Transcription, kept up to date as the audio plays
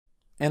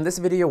In this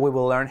video, we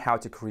will learn how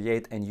to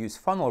create and use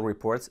funnel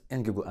reports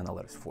in Google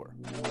Analytics 4.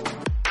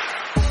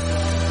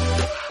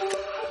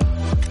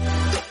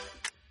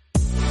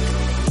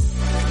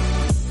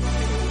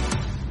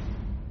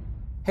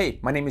 Hey,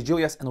 my name is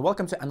Julius and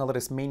welcome to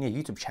Analytics Mania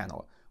YouTube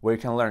channel, where you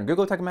can learn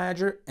Google Tag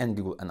Manager and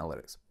Google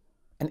Analytics.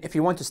 And if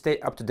you want to stay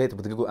up to date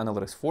with Google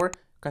Analytics 4,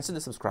 consider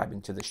subscribing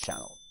to this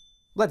channel.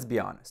 Let's be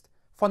honest,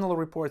 funnel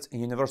reports in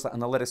Universal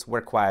Analytics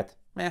were quite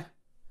meh.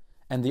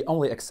 And the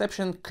only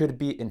exception could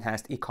be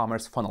enhanced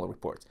e-commerce funnel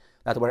reports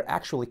that were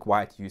actually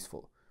quite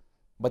useful.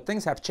 But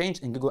things have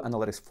changed in Google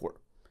Analytics 4.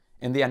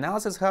 In the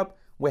Analysis Hub,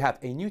 we have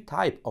a new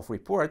type of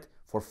report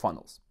for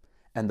funnels.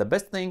 And the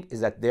best thing is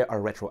that they are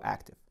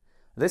retroactive.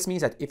 This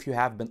means that if you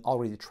have been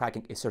already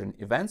tracking a certain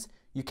event,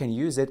 you can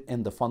use it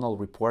in the funnel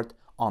report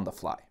on the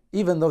fly.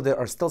 Even though there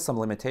are still some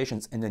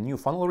limitations in the new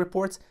funnel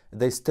reports,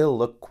 they still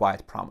look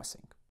quite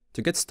promising.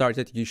 To get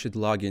started, you should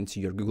log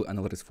into your Google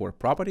Analytics 4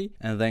 property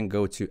and then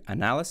go to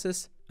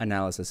Analysis,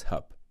 Analysis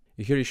Hub.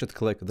 Here you should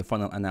click the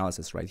funnel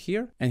analysis right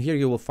here, and here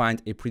you will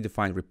find a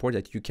predefined report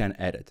that you can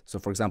edit. So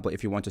for example,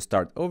 if you want to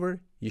start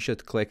over, you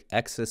should click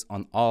Access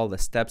on all the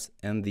steps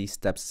in the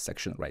steps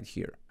section right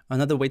here.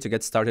 Another way to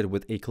get started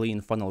with a clean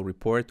funnel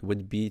report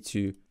would be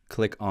to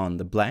click on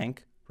the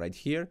blank right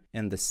here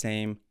in the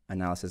same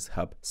Analysis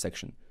Hub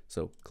section.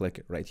 So click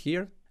it right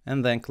here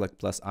and then click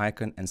plus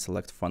icon and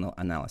select funnel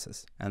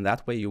analysis. And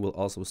that way you will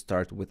also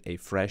start with a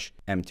fresh,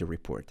 empty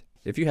report.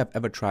 If you have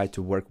ever tried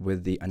to work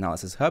with the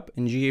Analysis Hub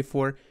in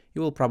GA4,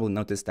 you will probably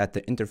notice that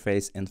the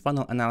interface in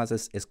funnel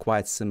analysis is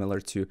quite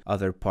similar to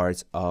other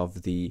parts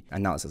of the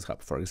Analysis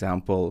Hub. For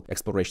example,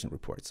 exploration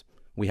reports.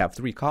 We have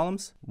 3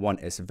 columns. One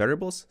is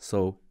variables.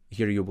 So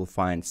here you will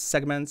find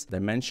segments,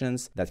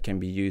 dimensions that can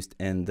be used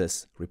in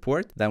this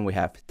report. Then we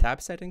have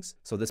tab settings.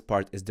 So this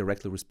part is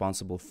directly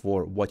responsible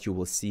for what you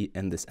will see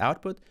in this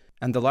output.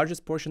 And the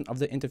largest portion of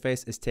the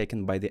interface is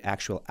taken by the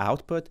actual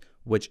output,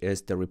 which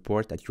is the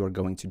report that you are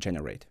going to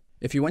generate.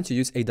 If you want to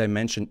use a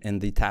dimension in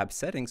the tab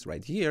settings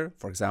right here,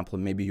 for example,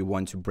 maybe you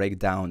want to break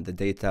down the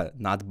data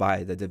not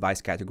by the device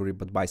category,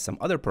 but by some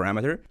other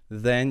parameter,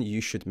 then you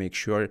should make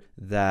sure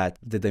that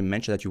the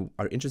dimension that you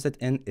are interested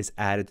in is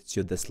added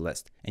to this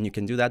list. And you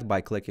can do that by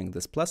clicking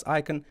this plus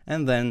icon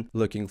and then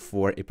looking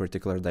for a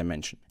particular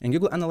dimension. In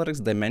Google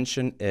Analytics,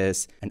 dimension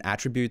is an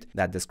attribute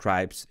that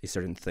describes a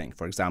certain thing.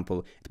 For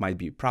example, it might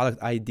be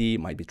product ID,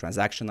 might be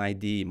transaction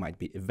ID, might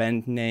be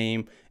event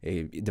name,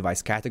 a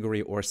device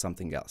category, or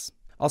something else.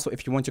 Also,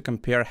 if you want to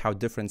compare how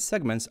different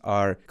segments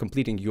are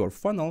completing your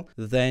funnel,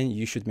 then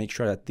you should make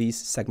sure that these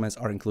segments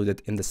are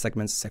included in the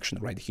segments section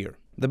right here.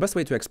 The best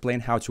way to explain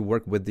how to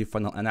work with the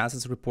funnel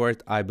analysis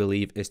report, I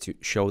believe, is to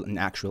show an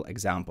actual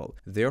example.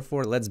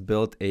 Therefore, let's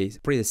build a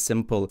pretty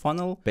simple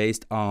funnel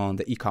based on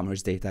the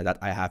e-commerce data that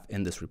I have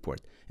in this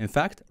report. In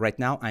fact, right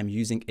now I'm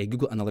using a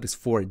Google Analytics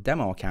 4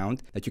 demo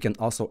account that you can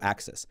also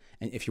access.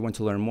 And if you want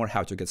to learn more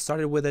how to get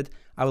started with it,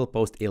 I will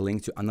post a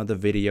link to another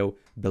video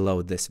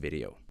below this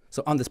video.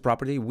 So on this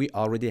property, we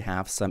already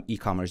have some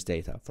e-commerce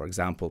data. For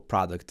example,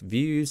 product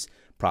views,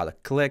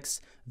 product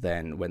clicks,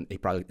 then when a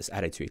product is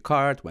added to a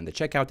cart, when the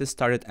checkout is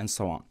started, and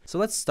so on. So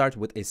let's start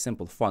with a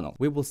simple funnel.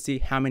 We will see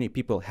how many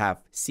people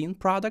have seen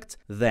products,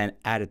 then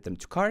added them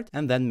to cart,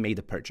 and then made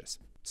a purchase.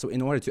 So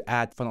in order to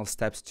add funnel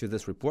steps to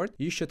this report,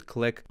 you should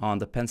click on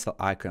the pencil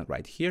icon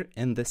right here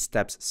in the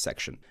steps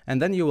section.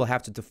 And then you will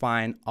have to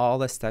define all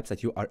the steps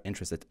that you are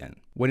interested in.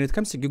 When it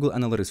comes to Google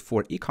Analytics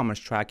 4 e-commerce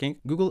tracking,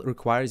 Google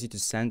requires you to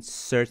send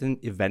certain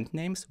event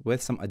names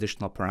with some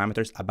additional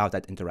parameters about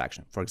that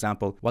interaction. For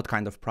example, what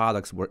kind of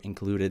products were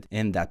included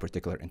in that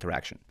particular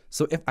interaction.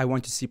 So if I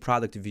want to see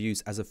product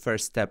views as a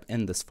first step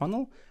in this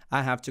funnel,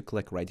 I have to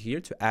click right here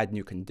to add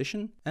new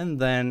condition and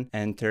then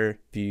enter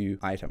view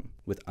item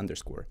with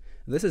underscore.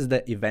 This is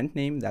the event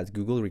name that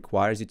Google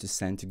requires you to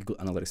send to Google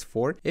Analytics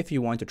 4 if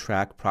you want to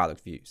track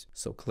product views.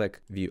 So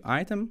click view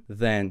item,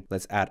 then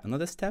let's add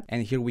another step.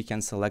 And here we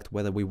can select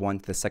whether we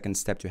want the second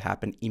step to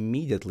happen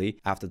immediately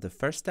after the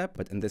first step.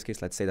 But in this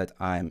case, let's say that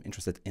I'm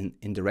interested in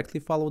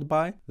indirectly followed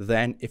by.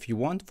 Then if you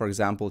want, for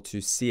example,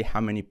 to see how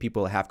many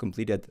people have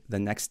completed the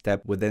next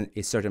step within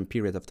a certain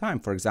period of time,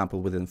 for example,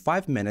 within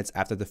 5 minutes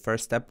after the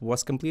first step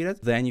was completed,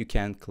 then you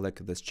can click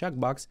this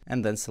checkbox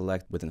and then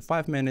select within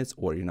 5 minutes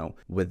or,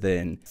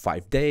 within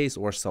 5 days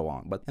or so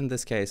on. But in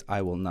this case,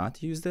 I will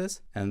not use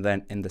this. And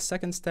then in the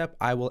second step,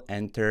 I will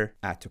enter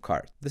add to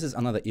cart. This is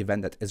another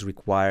event that is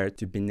required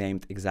to be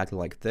named exactly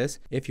like this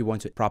if you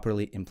want to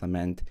properly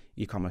implement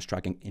e-commerce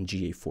tracking in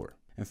GA4.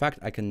 In fact,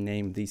 I can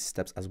name these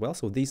steps as well.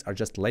 So these are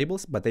just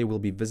labels, but they will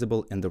be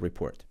visible in the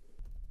report.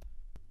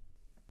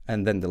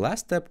 And then the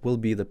last step will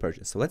be the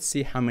purchase. So let's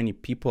see how many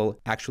people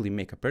actually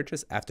make a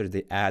purchase after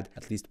they add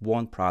at least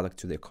one product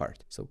to their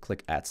cart. So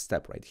click add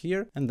step right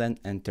here and then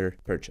enter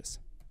purchase.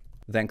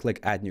 Then click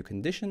add new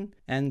condition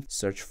and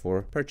search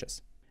for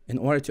purchase. In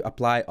order to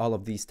apply all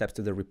of these steps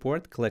to the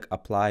report, click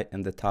apply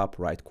in the top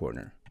right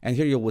corner. And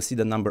here you will see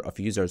the number of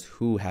users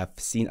who have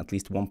seen at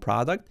least one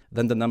product,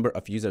 then the number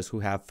of users who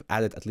have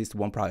added at least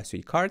one product to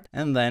a cart,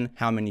 and then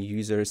how many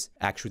users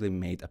actually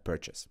made a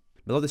purchase.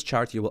 Below this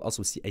chart, you will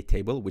also see a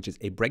table, which is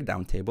a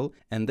breakdown table.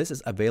 And this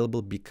is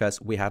available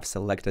because we have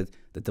selected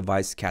the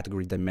device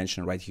category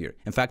dimension right here.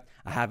 In fact,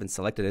 I haven't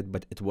selected it,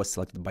 but it was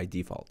selected by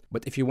default.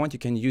 But if you want, you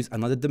can use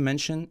another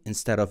dimension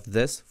instead of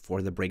this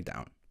for the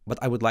breakdown. But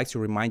I would like to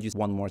remind you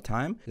one more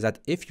time is that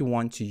if you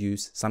want to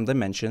use some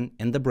dimension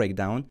in the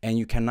breakdown and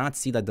you cannot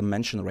see that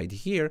dimension right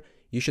here,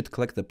 you should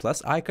click the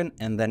plus icon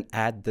and then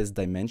add this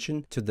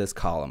dimension to this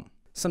column.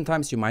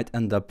 Sometimes you might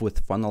end up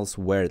with funnels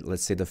where,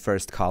 let's say, the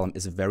first column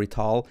is very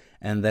tall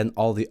and then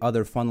all the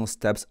other funnel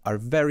steps are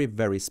very,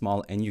 very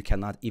small and you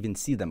cannot even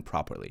see them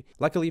properly.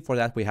 Luckily for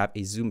that, we have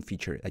a zoom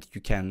feature that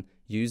you can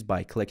use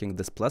by clicking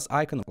this plus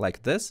icon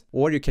like this,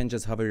 or you can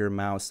just hover your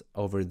mouse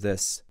over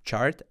this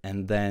chart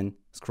and then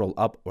scroll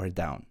up or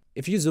down.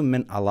 If you zoom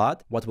in a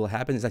lot, what will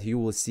happen is that you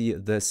will see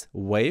this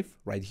wave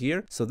right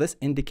here. So this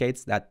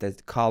indicates that the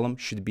column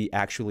should be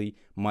actually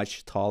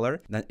much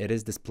taller than it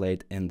is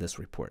displayed in this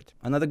report.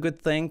 Another good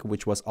thing,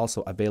 which was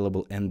also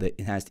available in the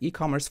enhanced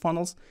e-commerce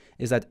funnels,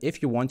 is that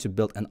if you want to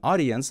build an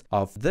audience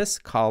of this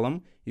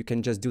column, you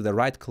can just do the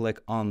right click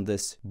on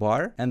this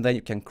bar and then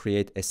you can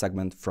create a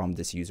segment from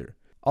this user.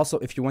 Also,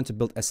 if you want to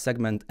build a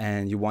segment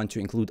and you want to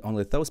include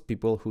only those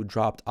people who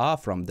dropped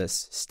off from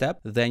this step,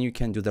 then you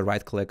can do the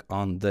right click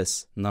on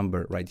this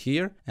number right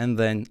here and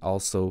then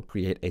also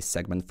create a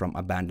segment from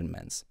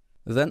abandonments.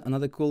 Then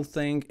another cool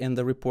thing in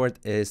the report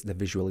is the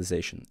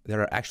visualization. There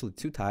are actually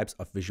two types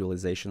of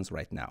visualizations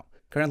right now.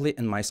 Currently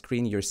in my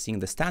screen, you're seeing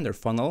the standard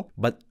funnel,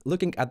 but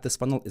looking at this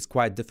funnel is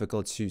quite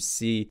difficult to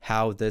see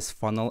how this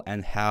funnel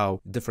and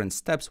how different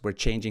steps were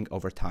changing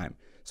over time.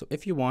 So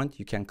if you want,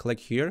 you can click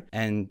here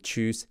and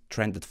choose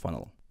trended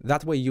funnel.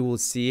 That way you will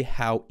see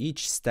how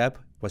each step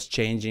was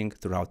changing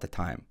throughout the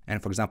time.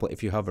 And for example,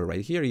 if you hover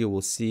right here, you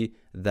will see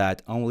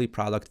that only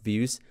product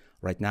views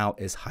right now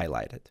is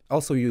highlighted.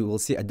 Also, you will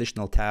see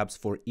additional tabs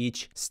for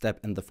each step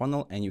in the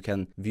funnel and you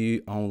can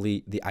view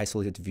only the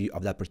isolated view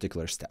of that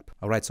particular step.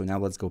 All right, so now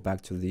let's go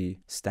back to the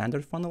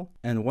standard funnel.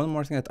 And one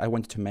more thing that I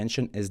wanted to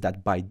mention is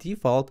that by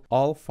default,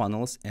 all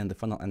funnels in the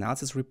funnel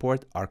analysis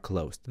report are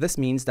closed. This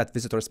means that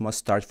visitors must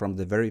start from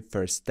the very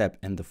first step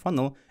in the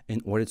funnel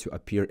in order to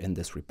appear in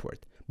this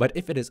report. But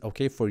if it is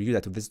okay for you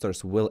that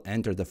visitors will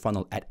enter the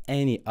funnel at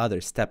any other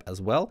step as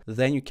well,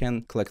 then you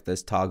can click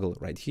this toggle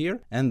right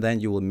here and then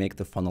you will make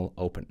the funnel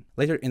open.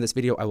 Later in this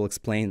video, I will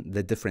explain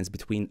the difference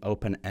between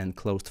open and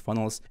closed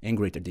funnels in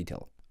greater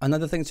detail.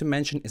 Another thing to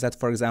mention is that,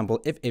 for example,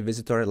 if a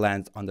visitor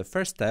lands on the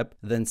first step,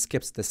 then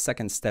skips the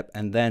second step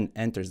and then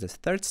enters the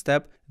third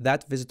step,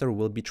 that visitor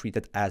will be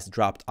treated as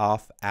dropped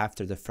off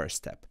after the first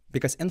step.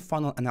 Because in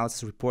funnel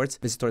analysis reports,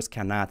 visitors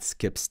cannot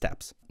skip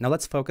steps. Now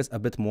let's focus a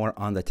bit more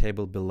on the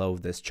table below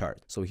this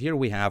chart. So here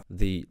we have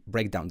the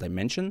breakdown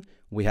dimension,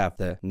 we have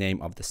the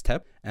name of the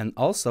step, and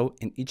also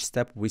in each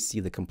step we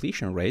see the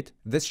completion rate.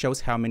 This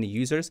shows how many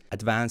users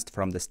advanced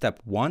from the step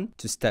 1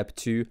 to step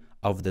 2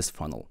 of this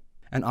funnel.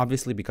 And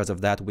obviously, because of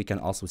that, we can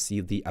also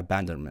see the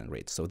abandonment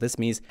rate. So this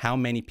means how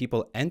many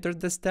people entered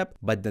this step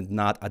but did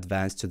not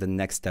advance to the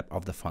next step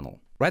of the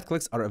funnel. Right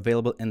clicks are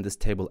available in this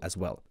table as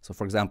well. So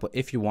for example,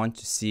 if you want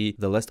to see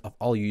the list of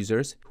all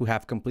users who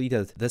have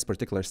completed this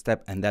particular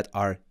step and that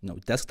are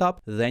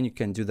desktop, then you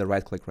can do the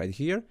right click right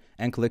here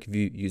and click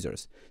view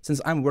users.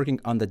 Since I'm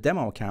working on the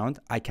demo account,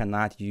 I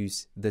cannot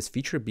use this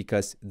feature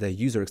because the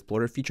user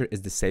explorer feature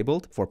is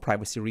disabled for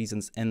privacy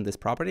reasons in this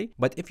property.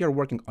 But if you're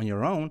working on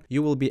your own,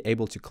 you will be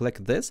able to click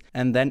this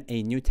and then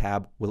a new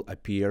tab will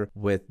appear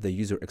with the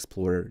user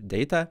explorer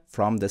data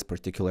from this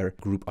particular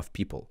group of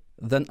people.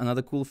 Then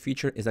another cool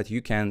feature is that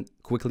you can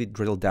quickly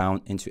drill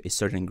down into a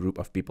certain group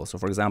of people. So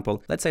for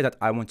example, let's say that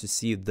I want to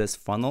see this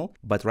funnel,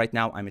 but right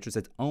now I'm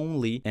interested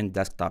only in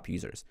desktop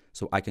users.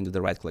 So I can do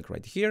the right click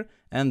right here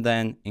and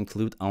then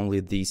include only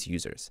these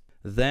users.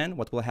 Then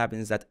what will happen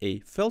is that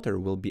a filter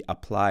will be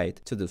applied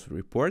to this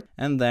report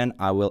and then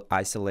I will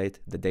isolate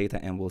the data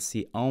and we'll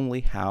see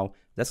only how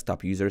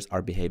desktop users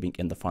are behaving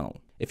in the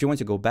funnel. If you want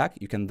to go back,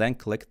 you can then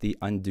click the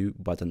undo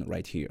button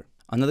right here.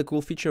 Another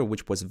cool feature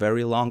which was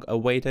very long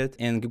awaited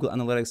in Google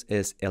Analytics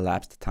is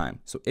elapsed time.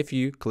 So if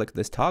you click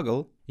this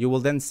toggle, you will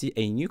then see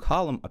a new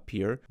column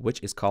appear,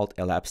 which is called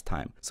elapsed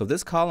time. So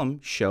this column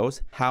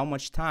shows how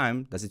much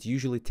time does it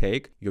usually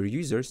take your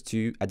users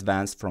to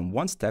advance from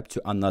one step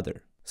to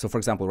another. So for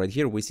example, right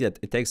here, we see that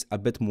it takes a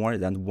bit more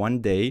than 1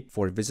 day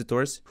for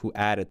visitors who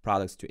added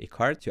products to a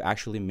cart to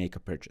actually make a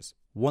purchase.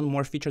 One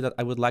more feature that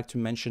I would like to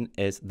mention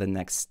is the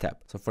next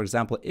step. So for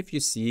example, if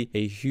you see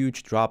a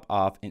huge drop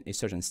off in a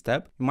certain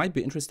step, you might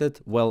be interested,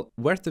 well,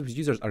 where the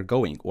users are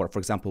going, or for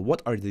example,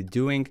 what are they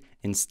doing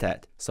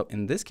instead? So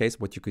in this case,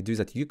 what you could do is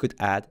that you could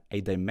add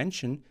a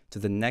dimension to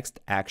the next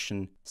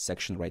action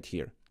section right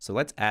here. So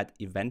let's add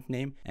event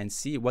name and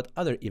see what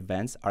other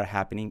events are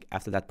happening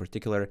after that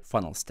particular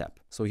funnel step.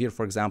 So here,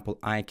 for example,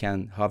 I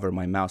can hover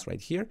my mouse right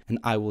here and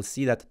I will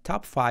see that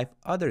top 5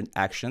 other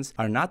actions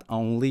are not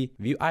only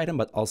view item,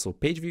 but also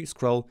page view,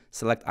 scroll,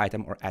 select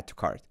item, or add to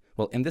cart.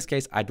 Well, in this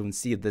case, I don't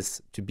see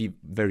this to be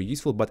very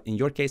useful, but in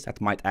your case,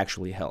 that might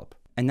actually help.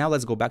 And now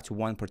let's go back to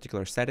one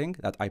particular setting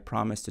that I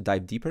promised to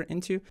dive deeper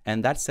into,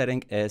 and that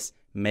setting is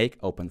make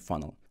open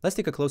funnel. Let's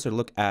take a closer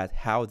look at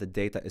how the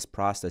data is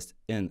processed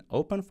in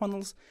open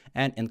funnels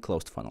and in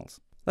closed funnels.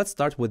 Let's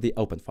start with the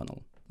open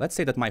funnel. Let's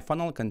say that my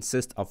funnel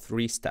consists of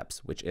 3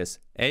 steps, which is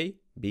A,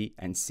 B,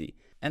 and C.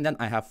 And then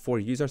I have 4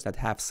 users that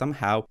have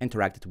somehow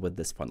interacted with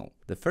this funnel.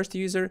 The first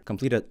user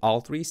completed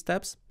all 3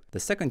 steps. The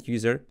second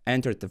user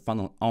entered the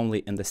funnel only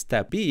in the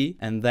step B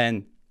and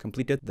then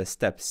completed the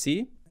step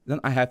C. Then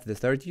I have the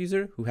third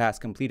user who has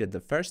completed the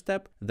first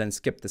step, then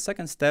skipped the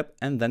second step,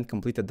 and then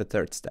completed the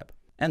third step.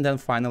 And then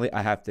finally,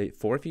 I have the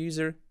fourth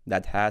user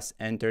that has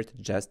entered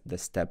just the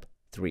step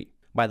 3.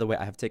 By the way,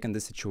 I have taken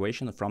this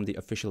situation from the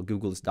official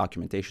Google's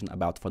documentation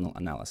about funnel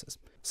analysis.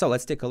 So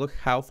let's take a look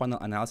how funnel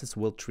analysis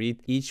will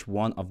treat each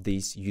one of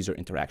these user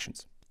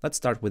interactions. Let's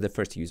start with the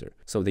first user.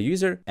 So the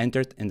user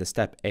entered in the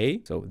step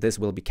A, so this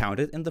will be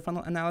counted in the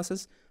funnel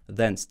analysis.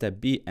 Then step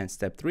B and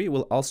step 3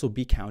 will also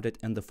be counted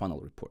in the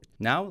funnel report.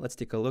 Now let's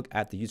take a look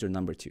at the user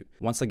number 2.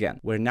 Once again,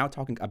 we're now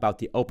talking about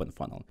the open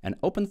funnel. An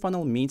open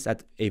funnel means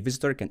that a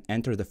visitor can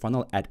enter the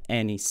funnel at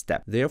any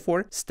step.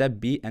 Therefore, step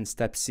B and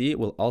step C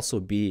will also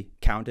be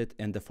counted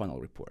in the funnel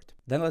report.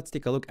 Then let's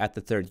take a look at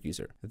the third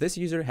user. This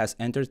user has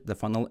entered the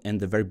funnel in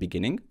the very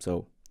beginning,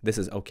 so this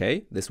is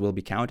okay, this will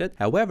be counted.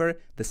 However,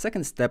 the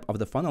second step of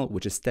the funnel,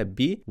 which is step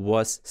B,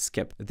 was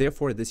skipped.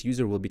 Therefore, this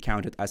user will be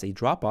counted as a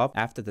drop-off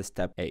after the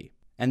step A.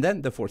 And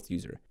then the fourth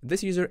user.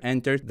 This user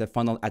entered the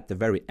funnel at the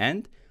very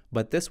end,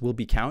 but this will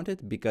be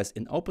counted because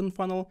in open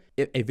funnel,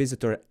 if a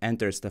visitor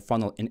enters the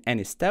funnel in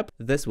any step,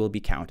 this will be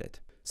counted.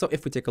 So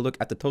if we take a look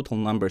at the total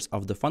numbers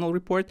of the funnel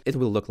report, it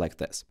will look like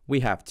this.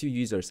 We have 2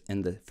 users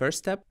in the first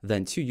step,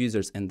 then 2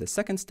 users in the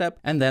second step,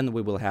 and then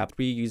we will have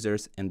 3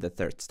 users in the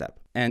third step.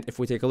 And if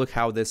we take a look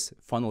how this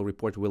funnel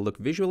report will look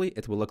visually,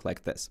 it will look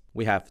like this.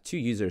 We have 2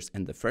 users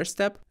in the first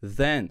step,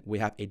 then we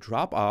have a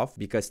drop off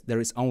because there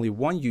is only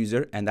 1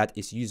 user, and that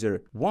is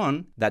user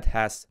 1 that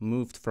has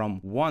moved from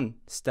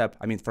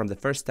from the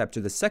first step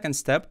to the second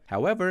step.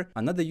 However,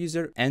 another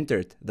user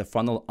entered the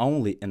funnel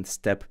only in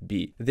step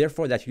B.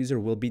 Therefore, that user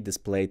will be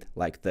displayed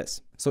like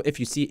this. So if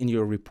you see in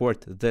your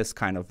report this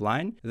kind of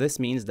line, this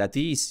means that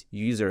these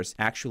users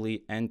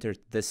actually entered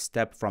this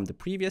step from the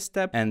previous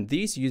step, and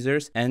these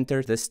users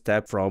entered this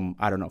step from,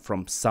 I don't know,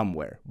 from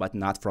somewhere, but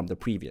not from the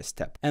previous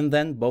step. And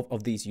then both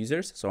of these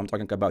users, so I'm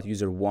talking about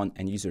user 1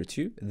 and user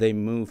 2, they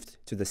moved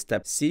to the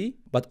step C,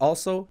 but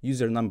also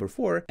user number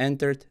 4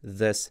 entered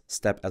this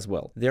step as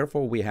well.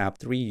 Therefore, we have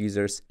 3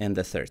 users in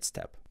the third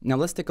step. Now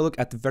let's take a look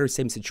at the very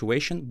same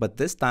situation, but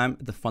this time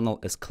the funnel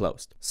is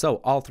closed. So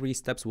all 3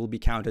 steps will be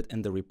counted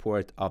in the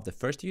report of the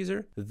first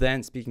user.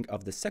 Then speaking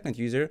of the second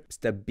user,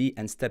 step B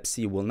and step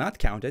C will not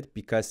count it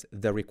because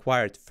the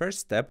required first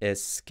step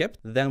is skipped.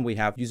 Then we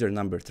have user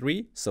number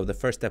 3. So the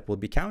first step will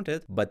be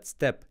counted, but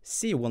step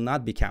C will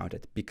not be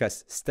counted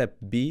because step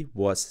B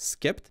was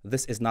skipped.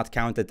 This is not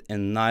counted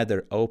in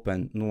neither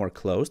open nor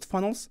closed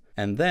funnels.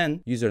 And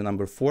then user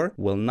number 4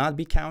 will not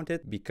be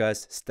counted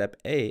because step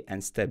A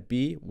and step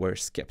B were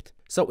skipped.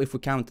 So if we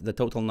count the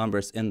total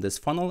numbers in this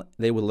funnel,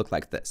 they will look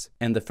like this.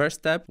 In the first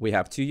step, we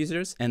have 2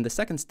 users. In the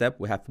second step,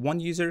 we have 1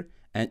 user.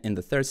 And in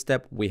the third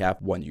step, we have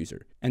 1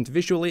 user. And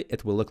visually,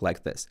 it will look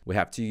like this. We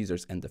have 2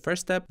 users in the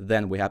first step,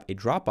 then we have a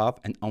drop off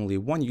and only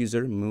 1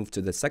 user moved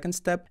to the second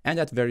step, and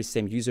that very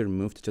same user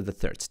moved to the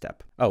third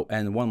step. Oh,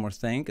 and one more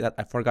thing that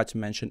I forgot to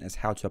mention is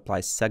how to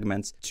apply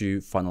segments to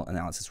funnel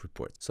analysis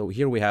reports. So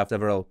here we have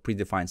several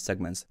predefined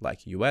segments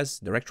like US,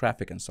 direct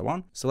traffic, and so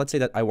on. So let's say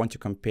that I want to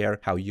compare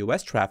how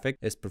US traffic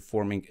is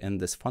performing in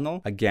this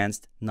funnel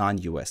against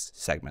non-US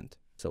segment.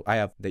 So I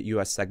have the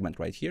US segment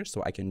right here,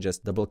 so I can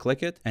just double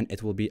click it and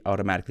it will be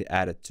automatically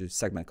added to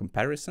segment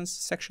comparisons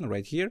section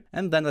right here.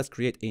 And then let's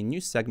create a new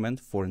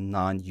segment for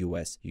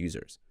non-US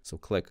users. So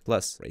click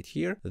plus right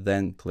here,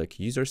 then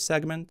click user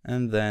segment,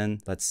 and then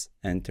let's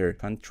enter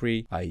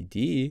country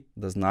ID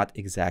does not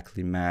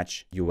exactly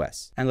match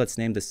US. And let's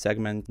name the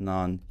segment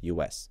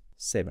non-US.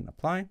 Save and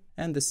apply,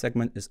 and this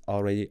segment is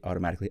already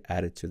automatically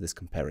added to this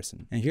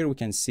comparison. And here we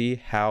can see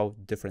how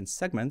different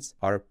segments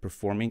are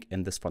performing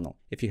in this funnel.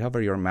 If you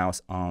hover your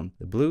mouse on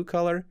the blue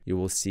color, you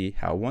will see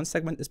how one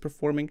segment is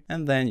performing,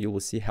 and then you will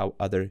see how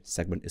other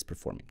segment is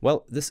performing.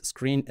 Well, this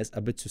screen is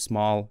a bit too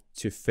small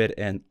to fit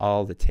in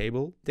all the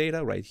table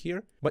data right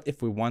here. But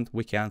if we want,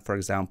 we can, for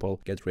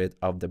example, get rid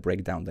of the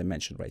breakdown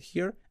dimension right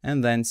here,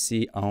 and then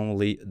see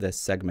only the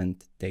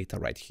segment data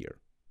right here.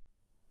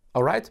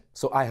 All right,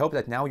 so I hope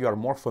that now you are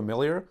more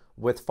familiar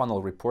with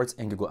funnel reports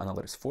in Google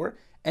Analytics 4,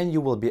 and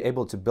you will be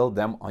able to build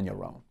them on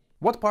your own.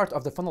 What part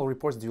of the funnel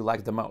reports do you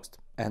like the most?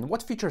 And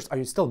what features are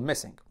you still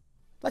missing?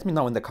 Let me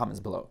know in the comments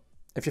below.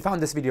 If you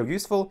found this video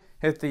useful,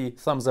 hit the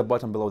thumbs up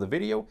button below the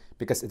video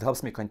because it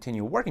helps me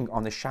continue working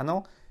on this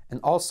channel. And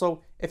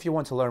also, if you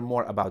want to learn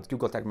more about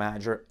Google Tag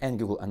Manager and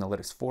Google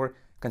Analytics 4,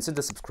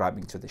 consider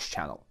subscribing to this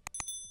channel.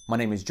 My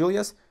name is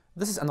Julius,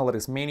 this is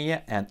Analytics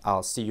Mania, and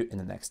I'll see you in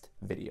the next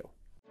video.